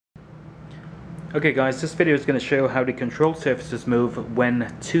Okay guys, this video is going to show how the control surfaces move when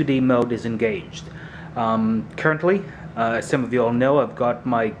 2D mode is engaged. Currently, as some of you all know, I've got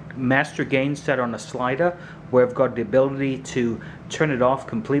my master gain set on a slider where I've got the ability to turn it off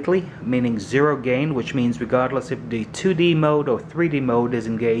completely, meaning zero gain, which means regardless if the 2D mode or 3D mode is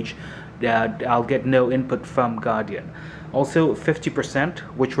engaged, I'll get no input from Guardian. Also 50%,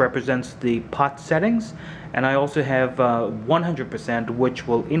 which represents the pot settings, and I also have 100%, which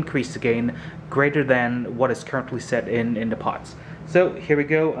will increase the gain greater than what is currently set in the pots. So here we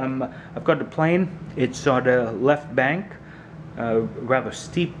go. I've got the plane. It's on the left bank, rather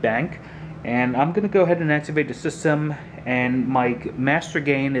steep bank, and I'm going to go ahead and activate the system, and my master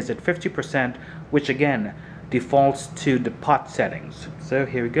gain is at 50%, which again defaults to the pot settings. So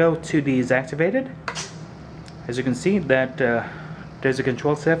here we go, 2D is activated. As you can see that there's a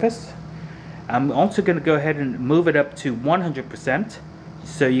control surface. I'm also going to go ahead and move it up to 100%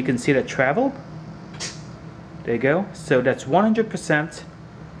 so you can see that travel. There you go. So that's 100%.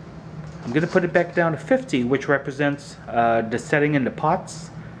 I'm going to put it back down to 50, which represents the setting in the pots,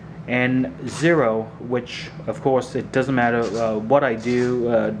 and 0, which of course it doesn't matter what I do,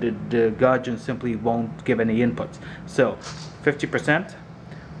 the Guardian simply won't give any inputs. So 50%,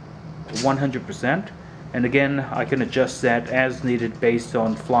 100%, and again I can adjust that as needed based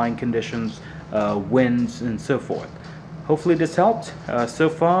on flying conditions, winds, and so forth. Hopefully this helped. So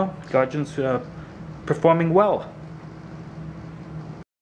far, Guardian's performing well.